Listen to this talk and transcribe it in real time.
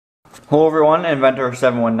Hello everyone,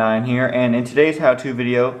 Inventor719 here, and in today's how-to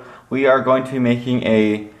video we are going to be making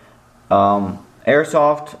a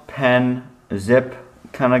airsoft pen zip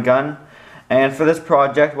kind of gun. And for this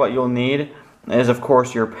project what you'll need is of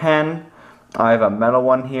course your pen. I have a metal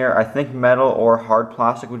one here. I think metal or hard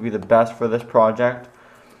plastic would be the best for this project.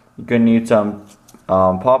 You're going to need some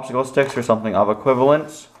popsicle sticks or something of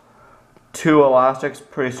equivalence, 2 elastics,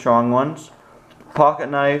 pretty strong ones, pocket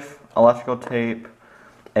knife, electrical tape,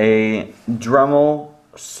 a Dremel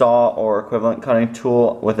saw or equivalent cutting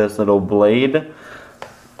tool with this little blade,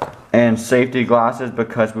 and safety glasses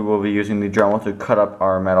because we will be using the Dremel to cut up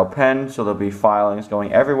our metal pen, so there'll be filings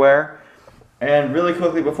going everywhere. And really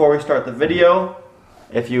quickly before we start the video,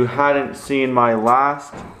 if you hadn't seen my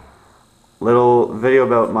last little video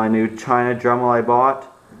about my new China Dremel I bought,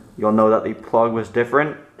 you'll know that the plug was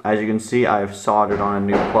different. As you can see, I've soldered on a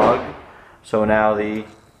new plug, so now the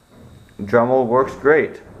Dremel works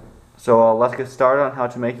great. So let's get started on how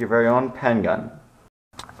to make your very own pen gun.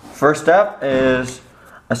 First step is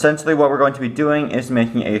essentially what we're going to be doing is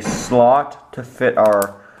making a slot to fit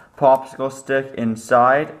our popsicle stick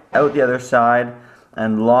inside, out the other side,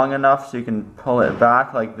 and long enough so you can pull it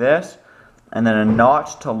back like this, and then a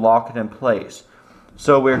notch to lock it in place.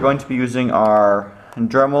 So we're going to be using our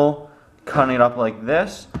Dremel, cutting it up like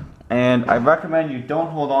this, and I recommend you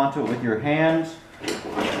don't hold on to it with your hands.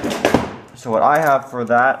 So what I have for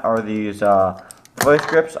that are these vice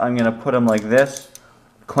grips. I'm going to put them like this,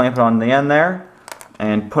 clamp it on the end there,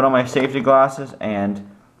 and put on my safety glasses and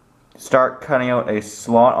start cutting out a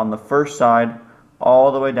slot on the first side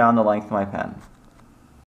all the way down the length of my pen.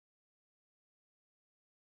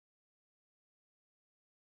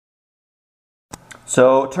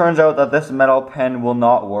 So it turns out that this metal pen will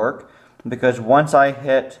not work because once I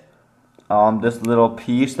hit this little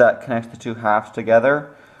piece that connects the two halves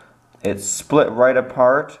together, it's split right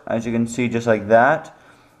apart, as you can see, just like that.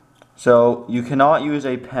 So you cannot use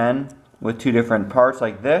a pen with two different parts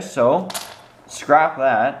like this, so scrap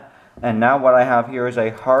that. And now what I have here is a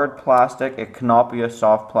hard plastic. It cannot be a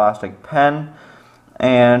soft plastic pen,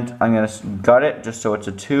 and I'm going to gut it just so it's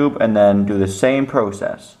a tube and then do the same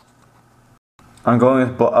process. I'm going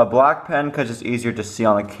with a black pen because it's easier to see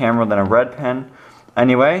on the camera than a red pen.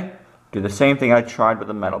 Anyway, do the same thing I tried with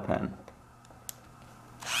the metal pen.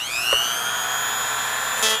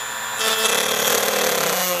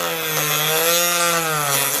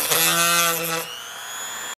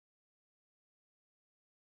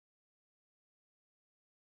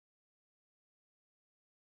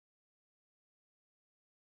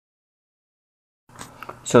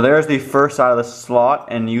 So there's the first side of the slot,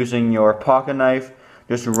 and using your pocket knife,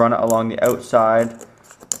 just run it along the outside,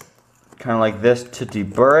 kind of like this, to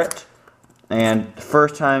deburr it. And the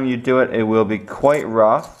first time you do it, it will be quite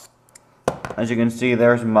rough. As you can see,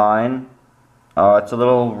 there's mine. It's a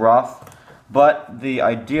little rough, but the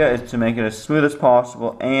idea is to make it as smooth as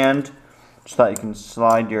possible and so that you can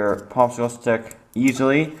slide your popsicle stick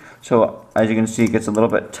easily. So as you can see, it gets a little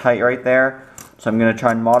bit tight right there. So I'm going to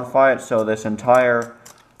try and modify it so this entire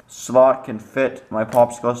slot can fit my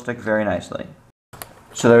popsicle stick very nicely.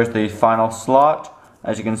 So there's the final slot.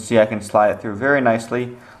 As you can see, I can slide it through very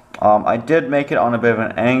nicely. I did make it on a bit of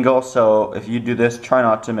an angle, so if you do this, try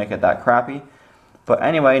not to make it that crappy. But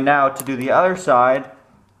anyway, now to do the other side,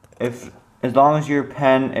 as long as your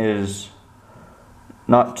pen is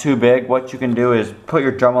not too big, what you can do is put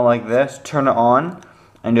your Dremel like this, turn it on,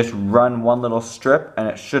 and just run one little strip, and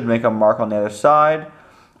it should make a mark on the other side.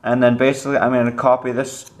 And then basically I'm going to copy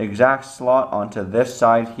this exact slot onto this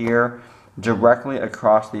side here, directly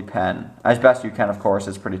across the pen. As best you can, of course.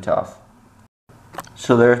 It's pretty tough.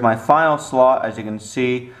 So there's my final slot. As you can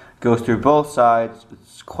see, goes through both sides.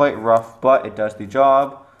 It's quite rough, but it does the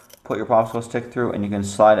job. Put your popsicle stick through and you can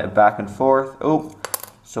slide it back and forth.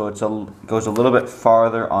 So it goes a little bit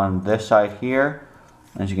farther on this side here.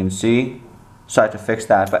 As you can see, decided to fix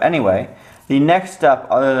that. But anyway, the next step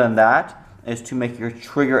other than that is to make your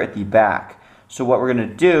trigger at the back. So what we're going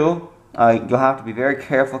to do, you'll have to be very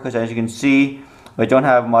careful because as you can see, we don't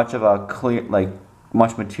have much of a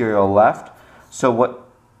much material left. So what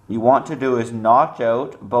you want to do is notch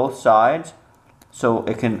out both sides so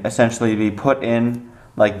it can essentially be put in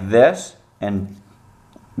like this and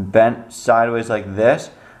bent sideways like this,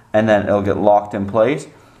 and then it'll get locked in place.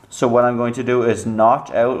 So what I'm going to do is notch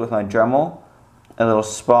out with my Dremel a little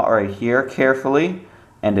spot right here carefully,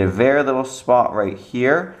 and a very little spot right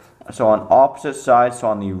here. So on opposite sides, so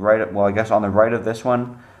on the right, well I guess on the right of this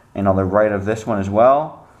one, and on the right of this one as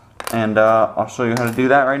well. And I'll show you how to do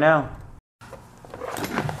that right now.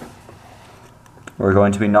 We're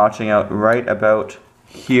going to be notching out right about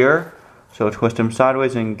here So twist them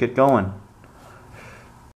sideways and get going.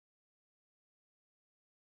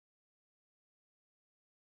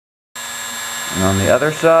 And on the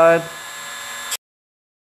other side.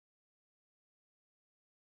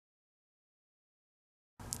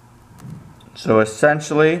 So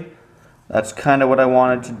essentially, that's kind of what I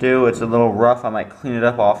wanted to do. It's a little rough. I might clean it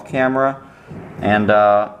up off camera and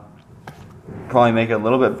probably make it a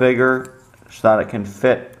little bit bigger so that it can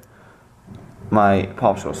fit my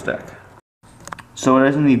popsicle stick. So it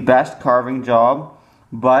isn't the best carving job,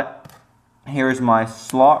 but here's my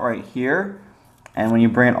slot right here. And when you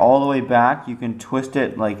bring it all the way back, you can twist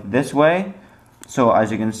it like this way. So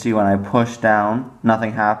as you can see, when I push down,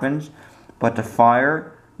 nothing happens. But to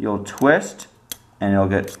fire, you'll twist and it'll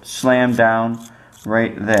get slammed down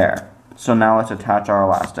right there. So now let's attach our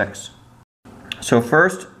elastics. So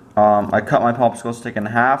first, I cut my popsicle stick in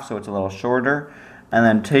half so it's a little shorter, and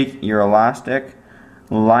then take your elastic,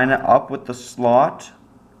 line it up with the slot,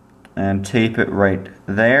 and tape it right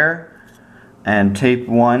there, and tape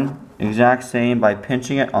one exact same by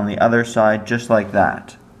pinching it on the other side just like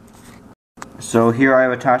that. So here I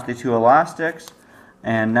have attached the two elastics,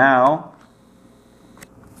 and now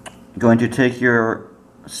going to take your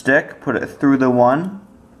stick, put it through the one,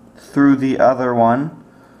 through the other one,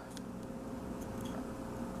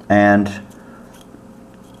 and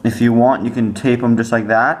if you want, you can tape them just like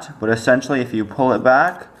that, but essentially if you pull it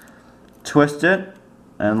back, twist it,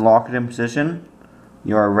 and lock it in position,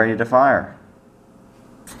 you are ready to fire.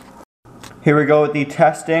 Here we go with the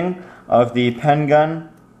testing of the pen gun.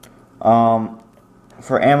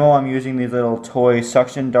 For ammo, I'm using these little toy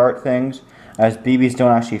suction dart things, as BBs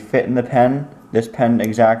don't actually fit in the pen, this pen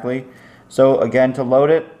exactly. So again, to load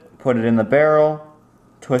it, put it in the barrel,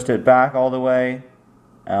 twist it back all the way,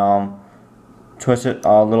 twist it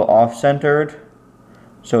a little off-centered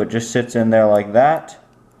so it just sits in there like that,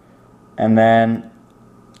 and then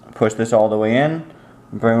push this all the way in,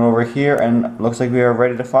 bring it over here, and it looks like we are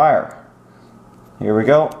ready to fire. Here we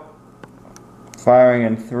go. Firing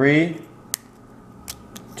in 3,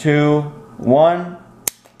 2, 1.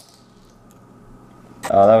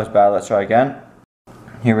 Oh, that was bad. Let's try again.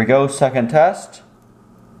 Here we go. Second test.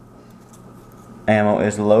 Ammo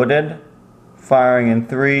is loaded. Firing in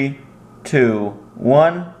 3, 2,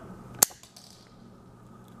 1.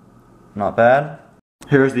 Not bad.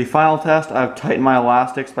 Here's the final test. I've tightened my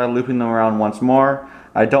elastics by looping them around once more.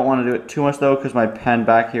 I don't want to do it too much though because my pen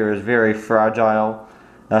back here is very fragile.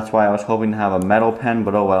 That's why I was hoping to have a metal pen,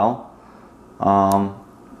 but oh well.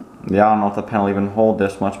 Yeah, I don't know if the pen will even hold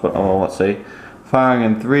this much, but oh well, let's see. Firing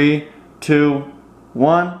in 3, 2,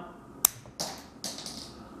 1.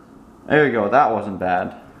 There you go, that wasn't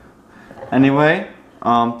bad. Anyway,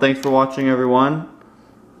 thanks for watching everyone.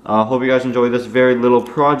 Hope you guys enjoyed this very little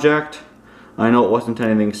project. I know it wasn't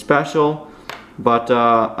anything special, but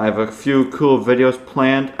I have a few cool videos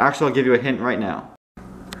planned. Actually, I'll give you a hint right now.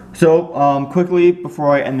 So, quickly before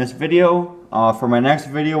I end this video, for my next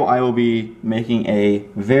video I will be making a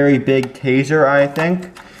very big taser, I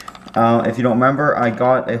think. If you don't remember, I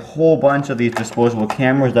got a whole bunch of these disposable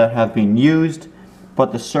cameras that have been used,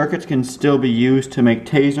 but the circuits can still be used to make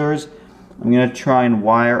tasers. I'm going to try and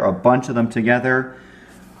wire a bunch of them together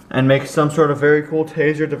and make some sort of very cool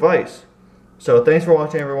taser device. So thanks for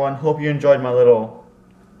watching everyone. Hope you enjoyed my little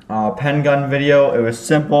pen gun video. It was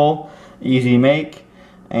simple, easy to make,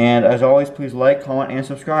 and as always, please like, comment, and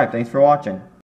subscribe. Thanks for watching.